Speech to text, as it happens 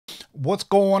What's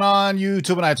going on,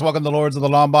 YouTubeites? Welcome to Lords of the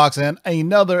Long Box and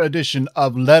another edition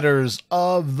of Letters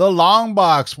of the Long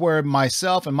Box, where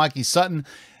myself and Mikey Sutton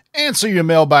answer your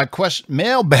mailbag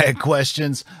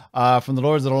questions from the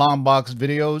Lords of the Long Box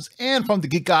videos and from the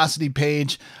Geekosity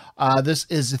page. This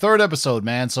is the third episode,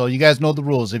 man, so you guys know the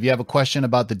rules. If you have a question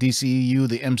about the DCEU,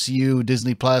 the MCU,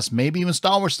 Disney Plus, maybe even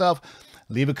Star Wars stuff,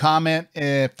 leave a comment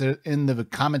if they're in the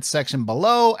comment section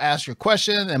below. Ask your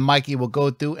question, and Mikey will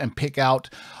go through and pick out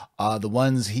the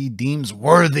ones he deems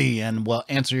worthy, and we'll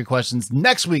answer your questions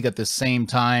next week at the same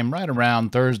time, right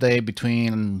around Thursday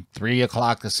between 3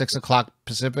 o'clock to 6 o'clock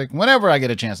Pacific, whenever I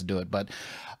get a chance to do it. But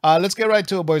let's get right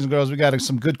to it, boys and girls. We got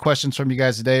some good questions from you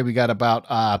guys today. We got about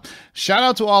shout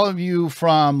out to all of you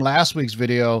from last week's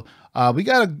video. We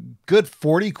got a good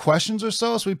 40 questions or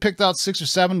so, we picked out 6 or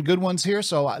 7 good ones here.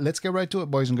 So let's get right to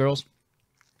it, boys and girls.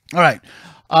 All right.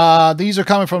 These are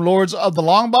coming from Lords of the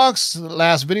Long Box. The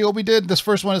last video we did. This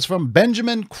first one is from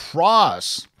Benjamin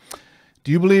Cross.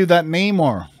 Do you believe that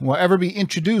Namor will ever be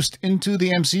introduced into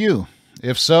the MCU?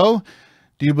 If so,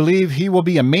 do you believe he will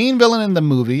be a main villain in the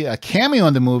movie, a cameo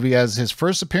in the movie as his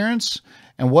first appearance?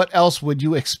 And what else would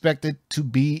you expect it to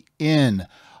be in?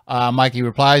 Mikey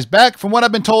replies back, from what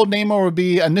I've been told, Namor will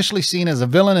be initially seen as a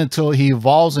villain until he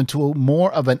evolves into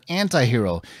more of an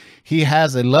anti-hero. He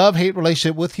has a love-hate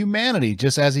relationship with humanity,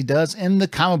 just as he does in the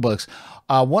comic books.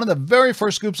 One of the very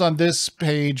first scoops on this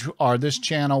page or this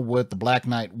channel with the Black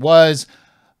Knight was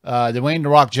Dwayne "The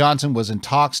Rock" Johnson was in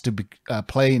talks to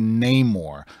play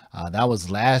Namor. That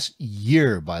was last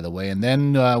year, by the way. And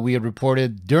then we had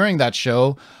reported during that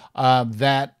show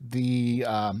that the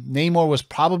Namor was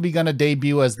probably going to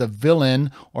debut as the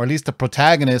villain, or at least the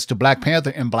protagonist, to Black Panther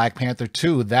in Black Panther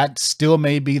 2. That still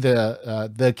may be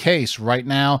the case right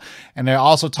now. And there are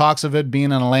also talks of it being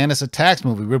an Atlantis Attacks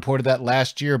movie. We reported that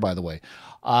last year, by the way.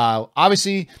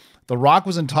 Obviously, The Rock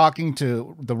was talking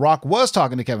to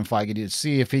Kevin Feige to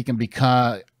see if he can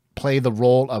play the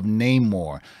role of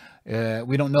Namor.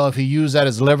 We don't know if he used that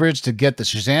as leverage to get the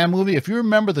Shazam movie. If you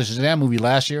remember, the Shazam movie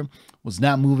last year was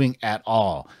not moving at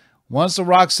all. Once The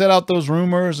Rock set out those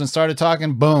rumors and started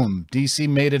talking, boom, DC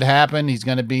made it happen. He's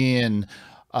going to be in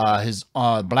his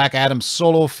Black Adam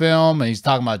solo film, and he's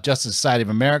talking about Justice Society of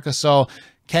America. So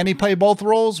can he play both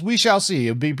roles? We shall see.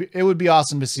 It would be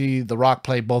awesome to see The Rock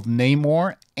play both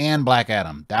Namor and Black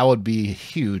Adam. That would be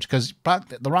huge, because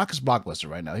The Rock is blockbuster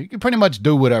right now. He can pretty much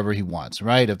do whatever he wants,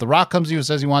 right? If The Rock comes to you and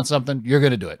says he wants something, you're going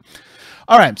to do it.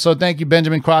 All right, so thank you,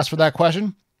 Benjamin Cross, for that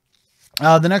question.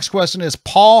 The next question is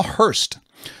Paul Hurst.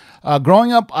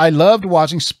 Growing up, I loved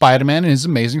watching Spider-Man and his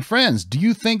amazing friends. Do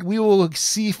you think we will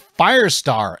see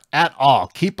Firestar at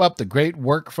all? Keep up the great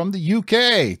work from the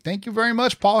UK. Thank you very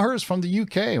much, Paul Hurst from the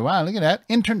UK. Wow, look at that.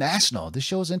 International. This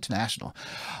show is international.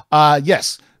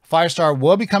 Yes, Firestar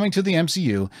will be coming to the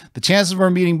MCU. The chances of her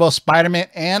meeting both Spider-Man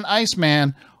and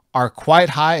Iceman are quite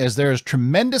high, as there is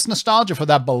tremendous nostalgia for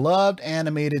that beloved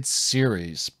animated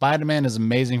series. Spider-Man is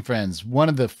amazing friends. One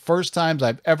of the first times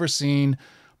I've ever seen,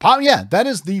 yeah, that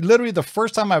is literally the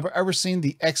first time I've ever seen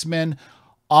the X-Men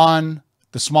on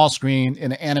the small screen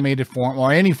in an animated form,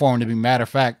 or any form, to be matter of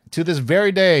fact. To this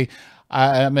very day,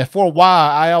 I mean, for a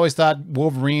while, I always thought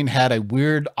Wolverine had a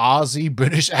weird Aussie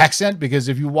British accent, because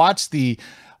if you watch the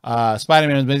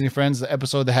Spider-Man and Amazing Friends, the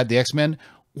episode that had the X-Men,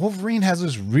 Wolverine has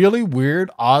this really weird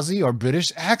Aussie or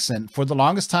British accent for the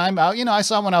longest time. I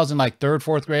saw it when I was in like 3rd,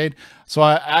 4th grade. So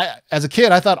I as a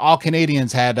kid, I thought all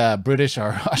Canadians had British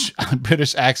or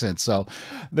British accents. So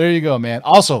there you go, man.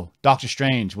 Also, Doctor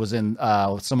Strange was in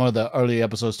some of the early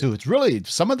episodes too. It's really,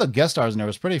 some of the guest stars in there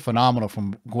was pretty phenomenal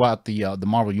from throughout the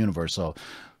Marvel universe. So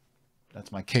that's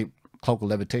my cloak of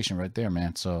levitation right there,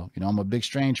 man. So, I'm a big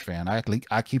Strange fan.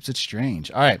 I keeps it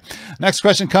strange. All right. Next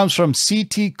question comes from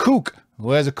CT Kook,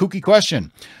 who has a kooky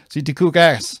question. CT Kook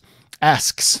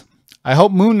asks, I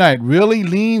hope Moon Knight really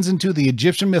leans into the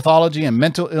Egyptian mythology and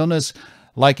mental illness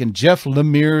like in Jeff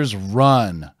Lemire's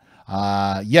run.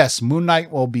 Yes, Moon Knight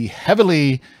will be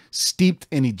heavily steeped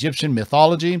in Egyptian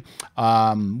mythology.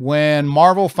 When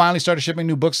Marvel finally started shipping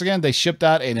new books again, they shipped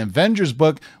out an Avengers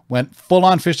book, went full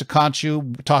on fish to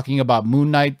Khonshu, talking about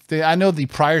Moon Knight. I know the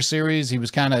prior series, they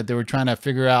were trying to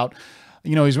figure out,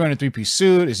 he's wearing a 3-piece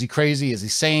suit. Is he crazy? Is he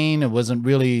sane? It wasn't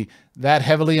really that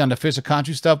heavily on the Fist of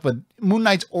Khonshu stuff, but Moon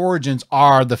Knight's origins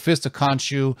are the Fist of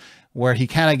Khonshu, where he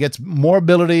kind of gets more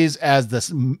abilities as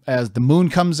the moon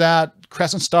comes out,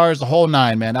 crescent stars, the whole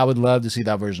 9, man. I would love to see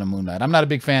that version of Moon Knight. I'm not a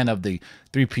big fan of the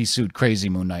 3-piece suit crazy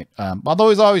Moon Knight, although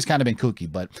he's always kind of been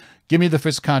kooky, but give me the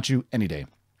Fist of Khonshu any day.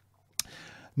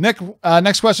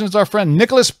 Next question is our friend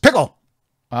Nicholas Pickle.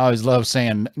 I always love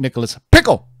saying Nicholas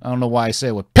Pickle. I don't know why I say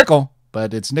it with pickle.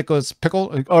 but it's Nicholas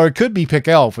Pickle, or it could be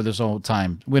Pickle for this whole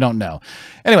time. We don't know.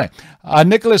 Anyway,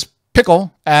 Nicholas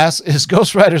Pickle asks, is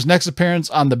Ghost Rider's next appearance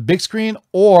on the big screen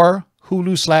or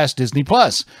Hulu/Disney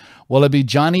Plus? Will it be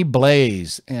Johnny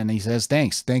Blaze? And he says,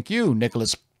 thanks. Thank you,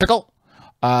 Nicholas Pickle.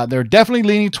 They're definitely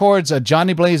leaning towards a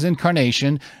Johnny Blaze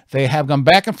incarnation. They have gone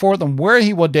back and forth on where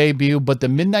he will debut, but the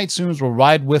Midnight Suns will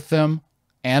ride with them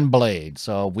and Blade.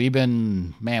 So we've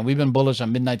been bullish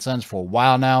on Midnight Suns for a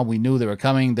while now. We knew they were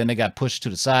coming. Then they got pushed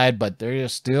to the side, but they're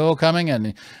still coming, and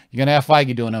you're going to have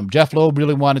Feige doing them. Jeff Loeb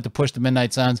really wanted to push the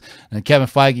Midnight Suns, and Kevin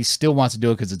Feige still wants to do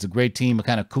it because it's a great team of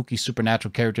kind of kooky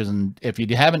supernatural characters. And if you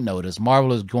haven't noticed,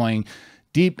 Marvel is going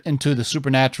deep into the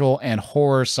supernatural and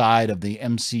horror side of the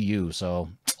MCU. So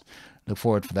look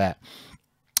forward for that.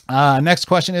 Next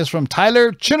question is from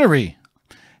Tyler Chinnery.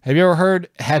 Have you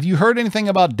heard anything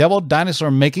about Devil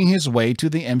Dinosaur making his way to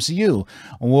the MCU?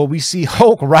 Will we see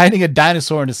Hulk riding a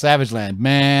dinosaur into Savage Land?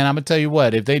 Man, I'm going to tell you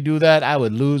what, if they do that, I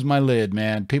would lose my lid,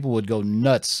 man. People would go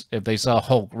nuts if they saw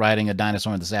Hulk riding a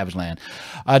dinosaur into Savage Land.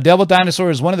 Devil Dinosaur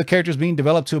is one of the characters being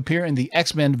developed to appear in the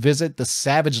X-Men Visit the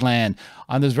Savage Land.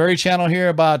 On this very channel here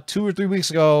about 2 or 3 weeks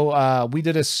ago, we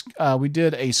did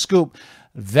a scoop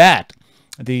that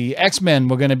the X-Men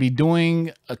were going to be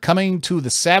doing coming to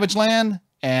the Savage Land.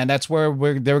 And that's where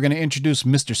they were going to introduce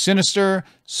Mr. Sinister,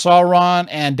 Sauron,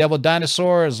 and Devil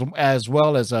Dinosaur, as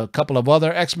well as a couple of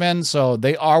other X-Men. So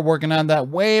they are working on that.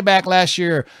 Way back last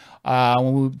year,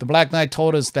 when the Black Knight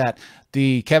told us that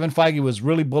the Kevin Feige was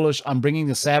really bullish on bringing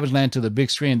the Savage Land to the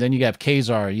big screen. Then you have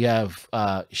Kazar, you have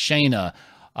Shayna,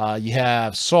 you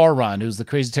have Sauron, who's the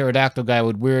crazy pterodactyl guy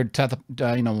with weird,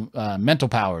 mental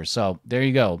powers. So there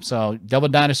you go. So Devil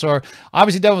Dinosaur,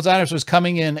 obviously Devil Dinosaur is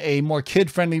coming in a more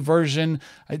kid-friendly version.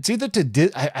 It's either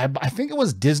to, I think it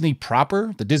was Disney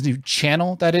proper, the Disney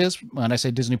Channel, that is, when I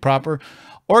say Disney proper,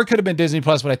 or it could have been Disney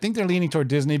Plus, but I think they're leaning toward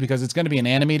Disney because it's going to be an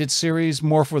animated series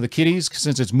more for the kiddies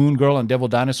since it's Moon Girl and Devil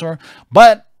Dinosaur.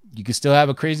 But you can still have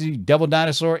a crazy Devil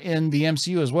Dinosaur in the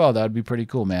MCU as well. That would be pretty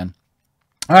cool, man.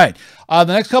 All right. The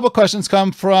next couple of questions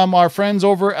come from our friends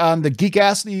over on the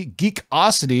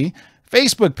Geekosity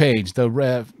Facebook page,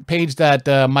 the page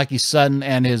that Mikey Sutton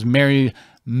and his Madmen,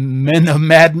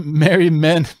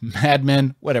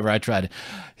 whatever, I tried it.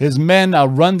 His men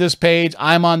run this page.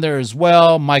 I'm on there as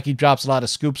well. Mikey drops a lot of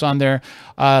scoops on there.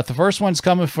 The first one's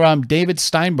coming from David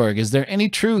Steinberg. Is there any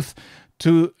truth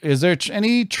to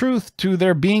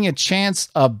there being a chance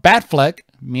of Batfleck,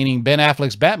 meaning Ben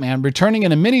Affleck's Batman, returning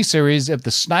in a miniseries if the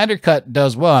Snyder Cut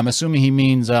does well? I'm assuming he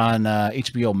means on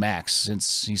HBO Max,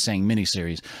 since he's saying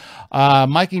miniseries.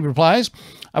 Mikey replies,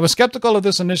 I was skeptical of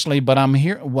this initially, but I'm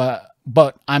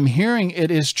hearing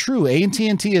it is true.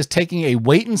 AT&T is taking a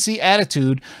wait-and-see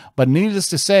attitude, but needless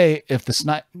to say, if the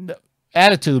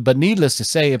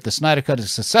Snyder Cut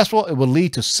is successful, it will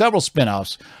lead to several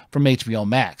spin-offs from HBO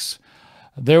Max.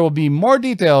 There will be more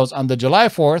details on the July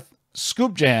 4th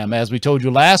Scoop Jam. As we told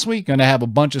you last week, going to have a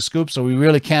bunch of scoops, so we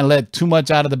really can't let too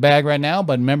much out of the bag right now.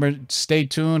 But remember, stay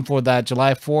tuned for that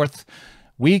July 4th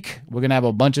week. We're going to have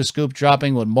a bunch of scoops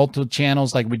dropping with multiple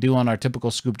channels like we do on our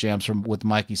typical Scoop Jams with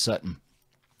Mikey Sutton.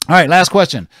 All right, last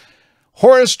question.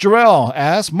 Horace Jarrell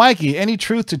asks, Mikey, any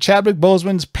truth to Chadwick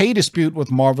Boseman's pay dispute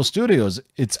with Marvel Studios?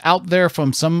 It's out there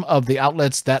from some of the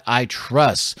outlets that I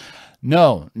trust.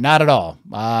 No, not at all.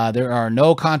 There are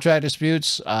no contract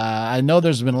disputes. I know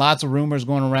there's been lots of rumors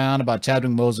going around about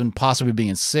Chadwick Boseman possibly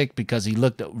being sick because he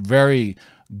looked very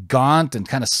gaunt and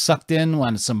kind of sucked in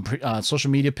on some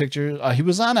social media pictures. He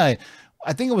was on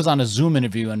I think it was on a Zoom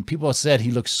interview, and people said he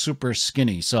looks super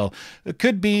skinny. So it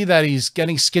could be that he's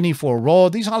getting skinny for a role.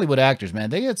 These Hollywood actors,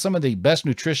 man, they get some of the best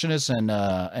nutritionists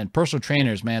and personal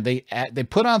trainers, man. They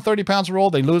put on 30 pounds a role,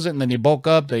 they lose it, and then they bulk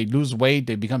up, they lose weight,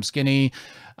 they become skinny.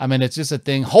 I mean, it's just a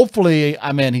thing. Hopefully,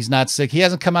 I mean, he's not sick. He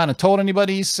hasn't come out and told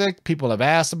anybody he's sick. People have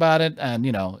asked about it, and,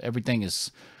 everything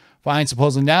is fine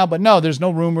supposedly now. But no, there's no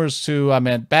rumors to,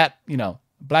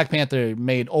 Black Panther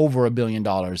made over $1 billion,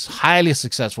 highly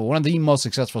successful, one of the most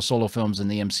successful solo films in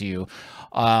the MCU.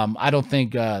 I don't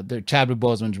think Chadwick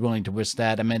Boseman's willing to risk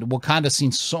that. I mean, Wakanda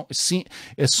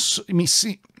is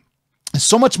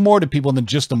so much more to people than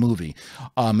just a movie.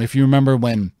 If you remember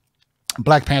when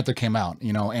Black Panther came out,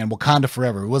 and Wakanda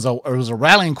Forever, it was a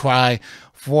rallying cry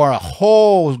for a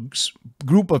whole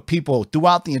group of people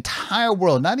throughout the entire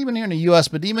world, not even here in the U.S.,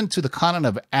 but even to the continent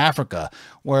of Africa,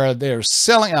 where they're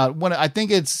selling out. I think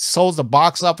it sold the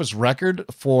box office record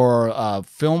for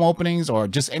film openings or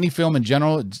just any film in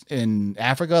general in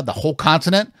Africa, the whole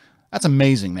continent. That's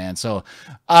amazing, man. So,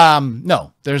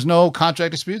 no, there's no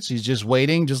contract disputes. He's just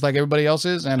waiting, just like everybody else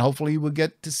is, and hopefully we'll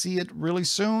get to see it really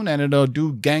soon, and it'll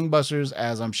do gangbusters,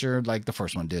 as I'm sure like the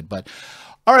first one did. But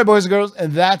All right, boys and girls,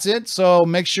 and that's it. So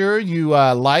make sure you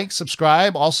like,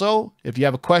 subscribe. Also, if you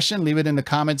have a question, leave it in the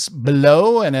comments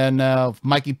below, and then if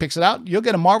Mikey picks it out, you'll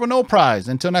get a Marvel No prize.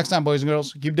 Until next time, boys and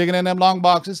girls, keep digging in them long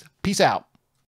boxes. Peace out.